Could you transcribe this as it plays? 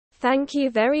Thank you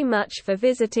very much for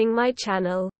visiting my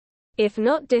channel. If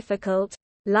not difficult,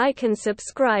 like and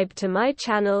subscribe to my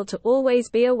channel to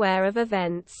always be aware of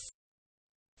events.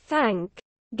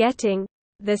 Getting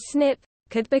the snip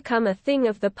could become a thing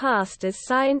of the past, as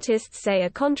scientists say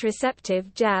a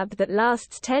contraceptive jab that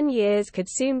lasts 10 years could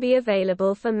soon be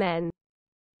available for men.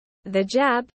 The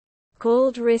jab,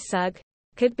 called Risug,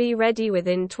 could be ready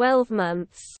within 12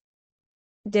 months.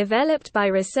 Developed by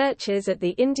researchers at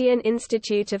the Indian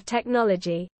Institute of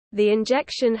Technology, the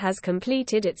injection has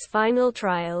completed its final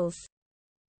trials.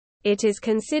 It is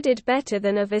considered better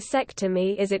than a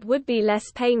vasectomy as it would be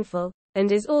less painful,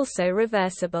 and is also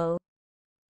reversible.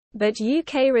 But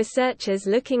UK researchers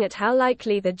looking at how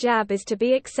likely the jab is to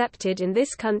be accepted in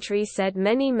this country said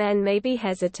many men may be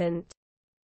hesitant.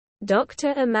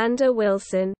 Dr. Amanda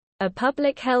Wilson, a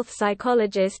public health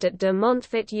psychologist at De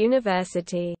Montfort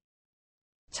University,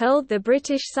 told the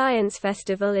British Science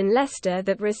Festival in Leicester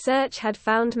that research had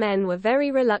found men were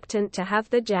very reluctant to have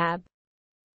the jab.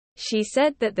 She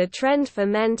said that the trend for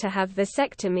men to have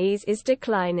vasectomies is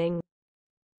declining.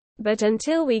 But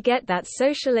until we get that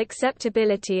social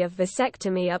acceptability of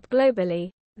vasectomy up globally,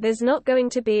 there's not going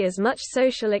to be as much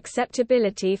social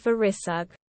acceptability for Risug.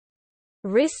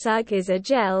 Risug is a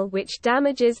gel which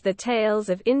damages the tails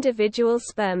of individual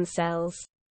sperm cells.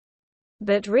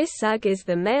 But Risug is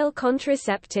the male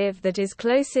contraceptive that is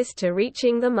closest to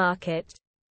reaching the market.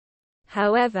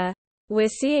 However, we're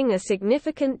seeing a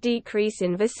significant decrease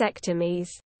in vasectomies.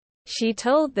 She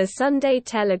told the Sunday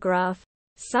Telegraph,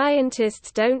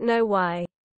 "Scientists don't know why.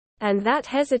 And that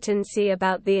hesitancy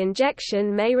about the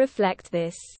injection may reflect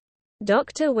this."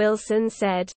 Dr. Wilson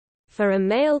said, "For a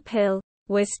male pill,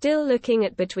 we're still looking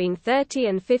at between 30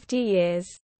 and 50 years.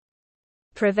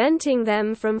 Preventing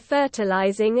them from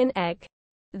fertilizing an egg.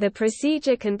 The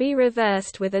procedure can be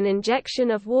reversed with an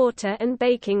injection of water and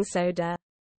baking soda.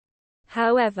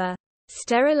 However,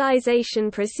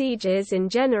 sterilization procedures in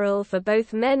general for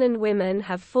both men and women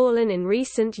have fallen in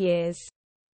recent years.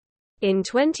 In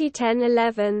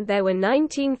 2010-11 there were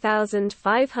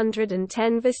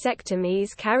 19,510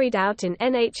 vasectomies carried out in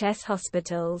NHS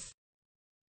hospitals,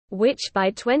 which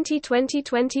by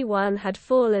 2020-21 had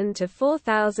fallen to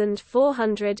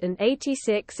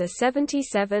 4,486, a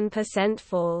 77%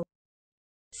 fall.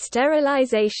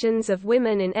 Sterilizations of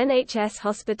women in NHS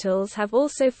hospitals have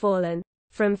also fallen,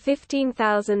 from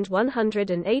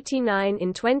 15,189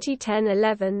 in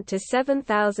 2010-11 to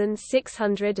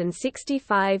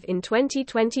 7,665 in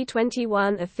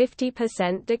 2020-21, a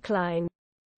 50% decline.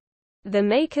 The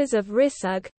makers of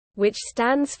Risug, which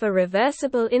stands for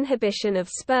Reversible Inhibition of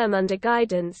Sperm Under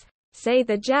Guidance, say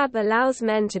the jab allows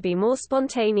men to be more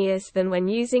spontaneous than when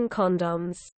using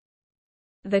condoms.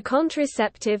 The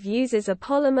contraceptive uses a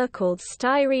polymer called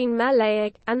styrene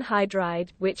maleic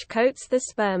anhydride, which coats the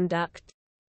sperm duct.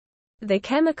 The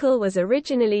chemical was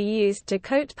originally used to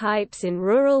coat pipes in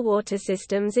rural water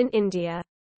systems in India,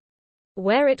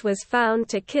 where it was found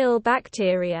to kill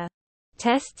bacteria.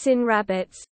 Tests in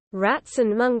rabbits, rats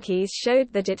and monkeys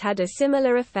showed that it had a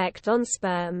similar effect on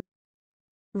sperm.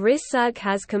 Risug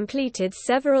has completed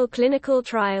several clinical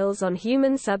trials on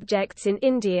human subjects in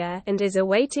India and is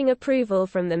awaiting approval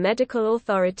from the medical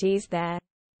authorities there.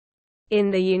 In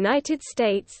the United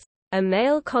States, a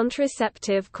male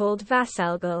contraceptive called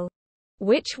Vasectomies,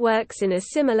 which works in a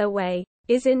similar way,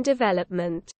 is in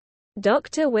development.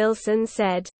 Dr. Wilson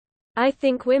said, "I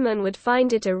think women would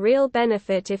find it a real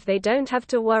benefit if they don't have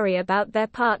to worry about their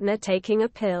partner taking a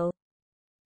pill.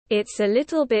 It's a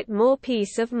little bit more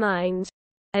peace of mind.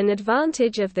 An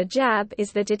advantage of the jab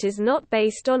is that it is not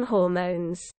based on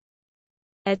hormones.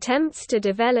 Attempts to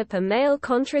develop a male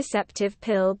contraceptive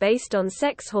pill based on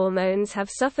sex hormones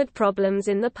have suffered problems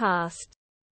in the past.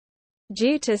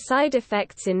 Due to side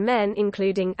effects in men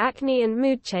including acne and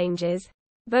mood changes,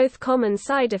 both common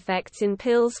side effects in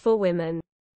pills for women."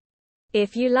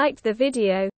 If you liked the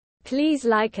video, please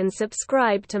like and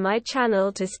subscribe to my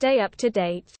channel to stay up to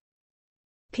date.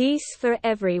 Peace for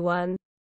everyone.